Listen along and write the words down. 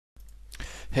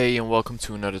Hey, and welcome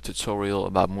to another tutorial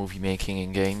about movie making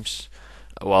in games.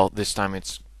 Well, this time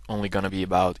it's only gonna be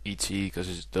about ET because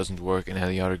it doesn't work in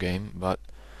any other game. But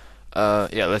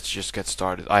yeah, let's just get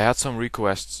started. I had some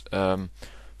requests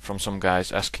from some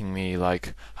guys asking me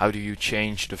like, how do you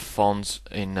change the font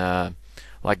in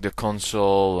like the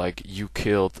console? Like you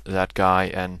killed that guy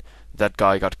and that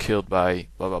guy got killed by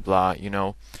blah blah blah.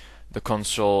 The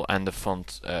console and the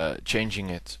font, changing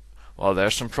it. Well,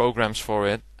 there's some programs for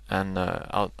it, and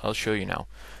I'll show you now.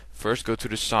 First, go to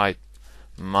the site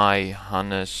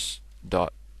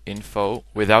myhannes.info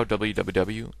without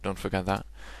www. Don't forget that.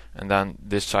 And then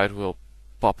this site will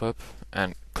pop up,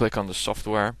 and click on the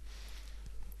software,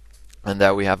 and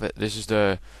there we have it. This is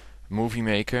the Movie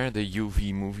Maker, the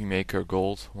UvMoviemod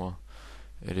Gold. Well,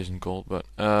 it isn't gold, but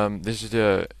this is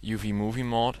the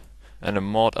UvMoviemod, and the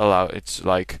mod it's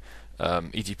like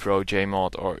ET Pro,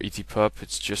 JMod, or ET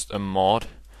It's just a mod,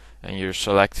 and you're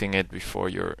selecting it before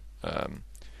you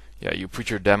put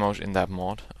your demos in that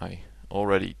mod. I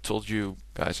already told you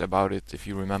guys about it if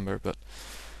you remember, but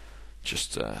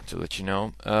just to let you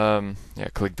know.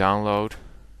 Click download.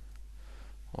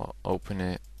 Well, open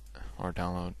it or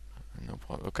download. No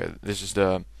problem. Okay, this is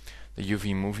the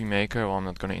UvMovie Maker. Well, I'm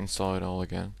not gonna install it all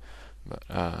again, but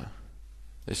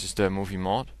this is the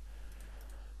Moviemod,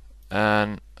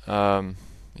 and the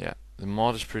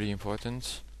mod is pretty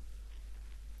important.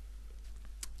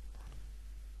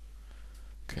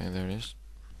 Okay, there it is.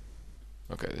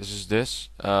 Okay, this is this.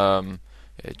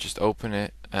 Just open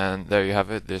it, and there you have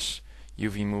it. This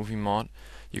UvMoviemod.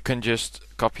 You can just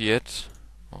copy it,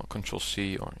 or Control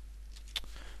C, or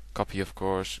copy, of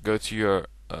course. Go to your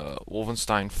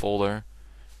Wolfenstein folder,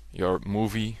 your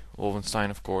movie Wolfenstein,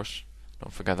 of course.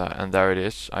 Don't forget that. And there it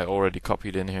is. I already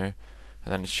copied in here,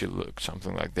 and then it should look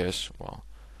something like this. Well,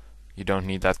 you don't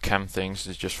need that chem things.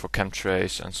 It's just for chem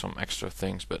trace and some extra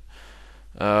things, but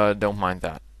don't mind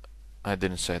that. I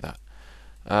didn't say that.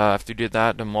 After you did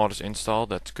that, the mod is installed.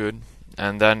 That's good.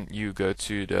 And then you go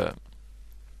to the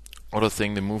other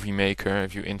thing, the Movie Maker.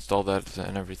 If you install that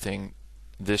and everything,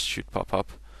 this should pop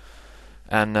up.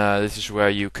 And this is where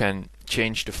you can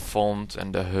change the font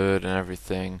and the HUD and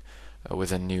everything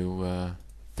with a new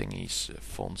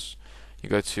fonts. You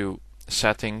go to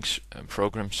settings,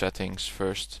 program settings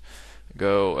first.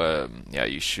 Go,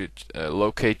 you should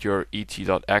locate your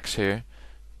et.x here.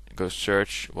 Go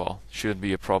search. Well, shouldn't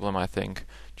be a problem, I think.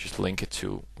 Just link it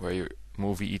to where your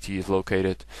movie ET is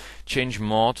located. Change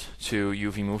mod to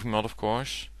UvMoviemod, of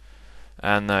course.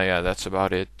 And that's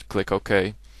about it. Click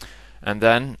OK. And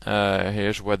then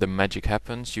here's where the magic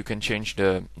happens. You can change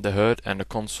the HUD and the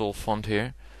console font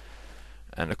here.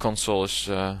 And the console is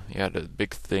the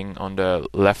big thing on the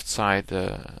left side,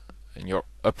 in your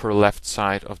upper left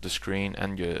side of the screen,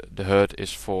 and the HUD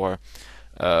is for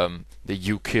the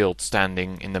you killed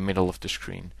standing in the middle of the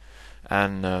screen.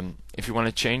 And if you want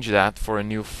to change that for a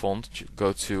new font,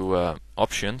 go to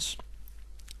options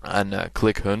and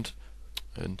click HUD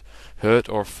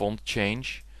or font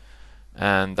change,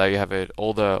 and there you have it.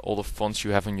 All the fonts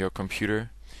you have on your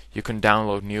computer. You can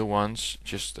download new ones.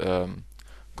 Just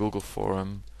Google for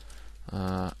them.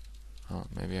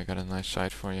 Maybe I got a nice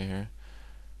site for you here.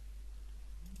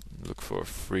 Look for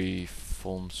free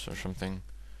fonts or something.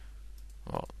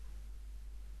 Well,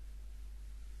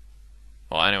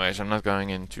 anyways, I'm not going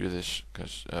into this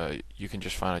because you can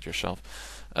just find it yourself.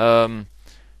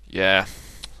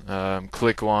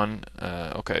 Click one.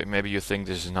 Okay, maybe you think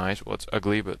this is nice. Well, it's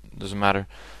ugly, but doesn't matter.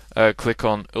 Click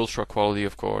on ultra quality,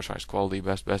 of course. Highest quality,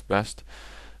 best.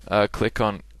 Click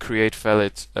on create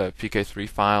valid PK3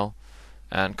 file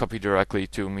and copy directly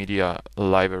to media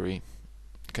library.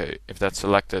 Okay, if that's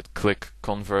selected, click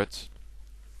convert.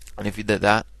 And if you did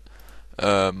that,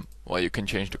 you can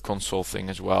change the console thing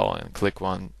as well and click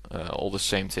one, all the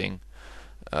same thing.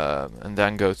 And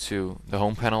then go to the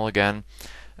home panel again,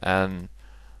 and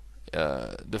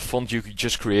the font you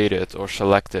just created or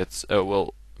selected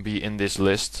will be in this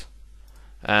list.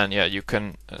 And you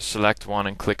can select one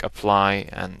and click apply,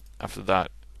 and after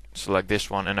that select this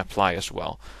one and apply as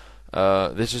well.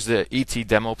 This is the ET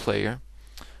demo player.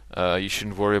 You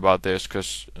shouldn't worry about this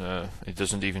because it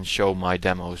doesn't even show my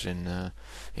demos in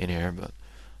here, but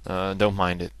don't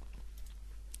mind it.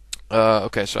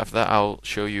 Okay, so after that I'll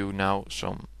show you now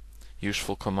some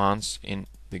useful commands in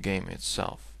the game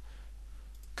itself.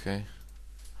 Okay,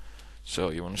 so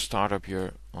you want to start up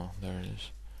your there it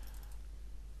is.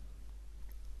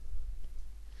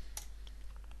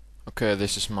 Okay,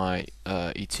 this is my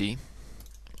ET.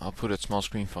 I'll put it small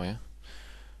screen for you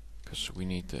because we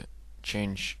need to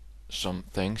change some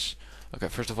things. Okay,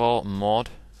 first of all,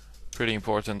 mod, pretty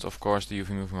important, of course, the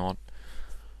UvMoviemod.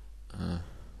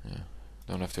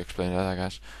 don't have to explain that, I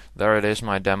guess. There it is,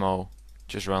 my demo.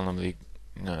 Just randomly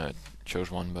chose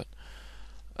one, but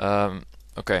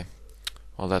okay.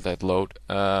 I'll let that load.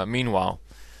 Meanwhile,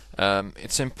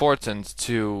 it's important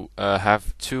to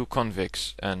have two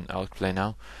configs, and I'll explain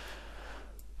now.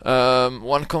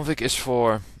 One config is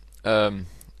for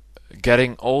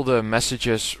getting all the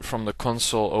messages from the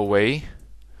console away,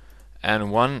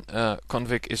 and one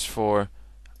config is for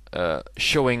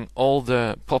showing all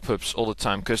the pop-ups all the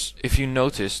time. Because if you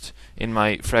noticed in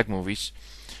my frag movies,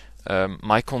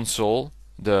 my console,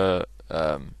 the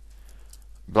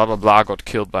blah blah blah got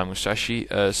killed by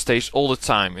Musashiii, stays all the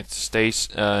time. It stays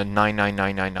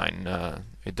 99999.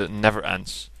 It never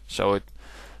ends. So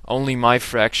only my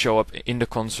frags show up in the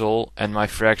console, and my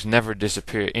frags never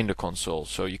disappear in the console.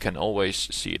 So you can always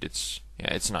see it.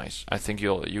 It's nice. I think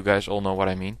you guys all know what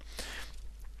I mean.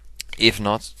 If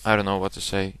not, I don't know what to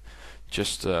say.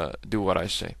 Just do what I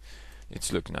say.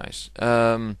 It's look nice.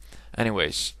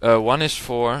 Anyways, one is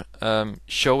for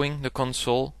showing the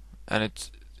console, and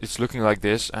it's looking like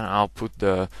this, and I'll put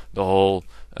the whole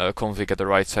config at the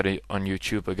right side on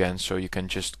YouTube again, so you can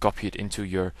just copy it into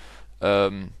your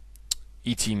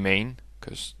ET main,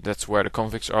 because that's where the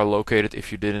configs are located.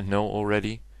 If you didn't know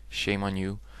already, shame on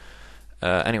you.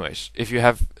 Anyways, if you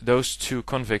have those two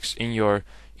configs in your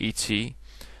ET,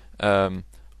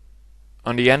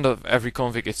 on the end of every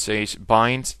config it says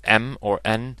bind M or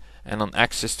N, and on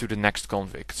access to the next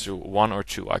config. So 1 or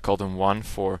 2. I call them 1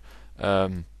 for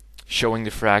showing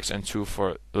the frags, and 2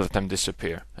 for let them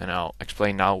disappear. And I'll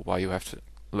explain now why you have to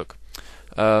look.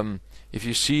 If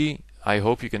you see, I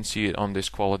hope you can see it on this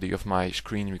quality of my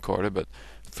screen recorder, but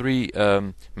 3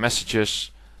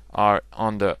 messages are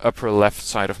on the upper left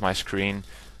side of my screen,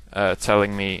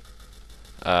 telling me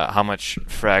how much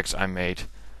frags I made,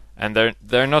 and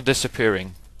they're not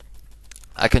disappearing.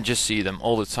 I can just see them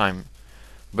all the time.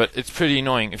 But it's pretty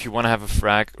annoying if you want to have a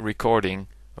frag recording,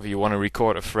 or you want to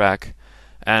record a frag,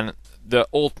 and the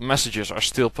old messages are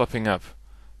still popping up.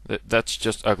 That's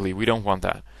just ugly. We don't want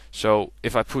that. So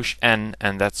if I push N,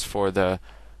 and that's for the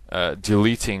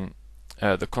deleting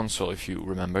the console, if you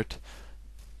remembered,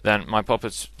 then my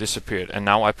pop-ups disappeared. And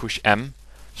now I push M.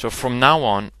 So from now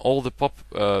on, all the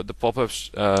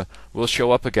pop-ups will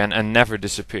show up again and never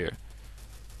disappear.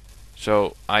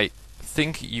 So I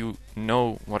think you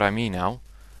know what I mean now.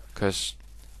 Because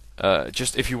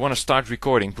just if you want to start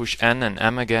recording, push N and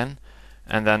M again,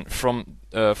 and then from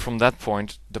that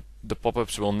point the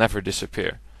pop-ups will never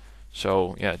disappear.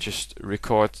 So yeah, just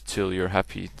record till you're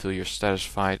happy, till you're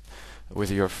satisfied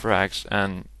with your frags,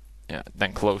 and yeah,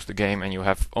 then close the game, and you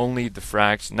have only the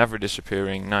frags never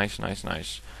disappearing. Nice, nice,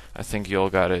 nice. I think you all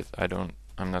got it.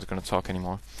 I'm not gonna talk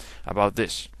anymore about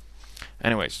this.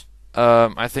 Anyways,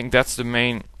 I think that's the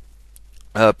main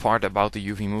part about the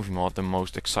UvMoviemod, the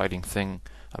most exciting thing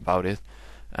about it.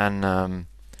 And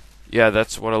yeah,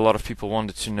 that's what a lot of people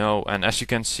wanted to know. And as you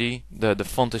can see, the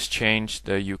font is changed.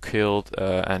 You killed,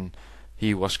 and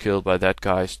he was killed by that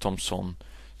guy's Thompson.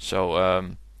 So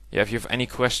yeah, if you have any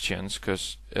questions,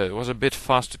 because it was a bit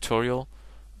fast tutorial,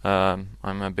 I'm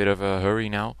a bit of a hurry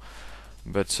now,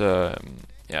 but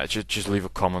yeah, just leave a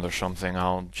comment or something.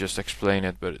 I'll just explain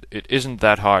it, but it isn't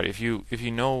that hard. If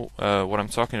you know what I'm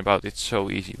talking about, it's so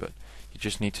easy, but you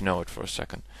just need to know it for a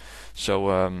second. So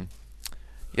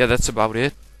yeah, that's about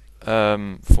it.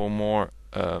 For more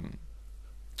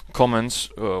comments,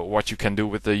 what you can do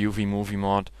with the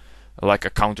UvMoviemod, like a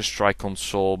Counter-Strike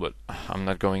console, but I'm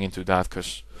not going into that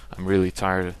because I'm really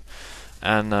tired.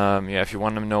 And yeah, if you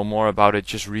want to know more about it,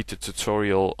 just read the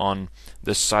tutorial on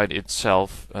the site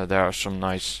itself. There are some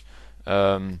nice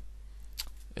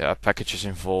yeah, packages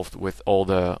involved with all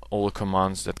the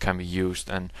commands that can be used.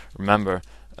 And remember,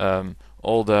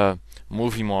 all the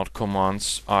Moviemod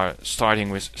commands are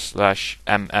starting with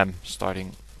 /mm,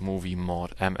 starting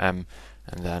Moviemod mm, and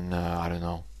then I don't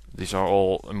know. These are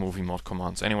all Moviemod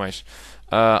commands. Anyways,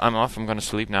 I'm off. I'm gonna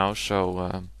sleep now.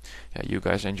 So yeah, you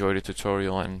guys enjoy the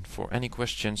tutorial, and for any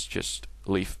questions, just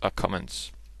leave a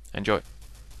comment. Enjoy.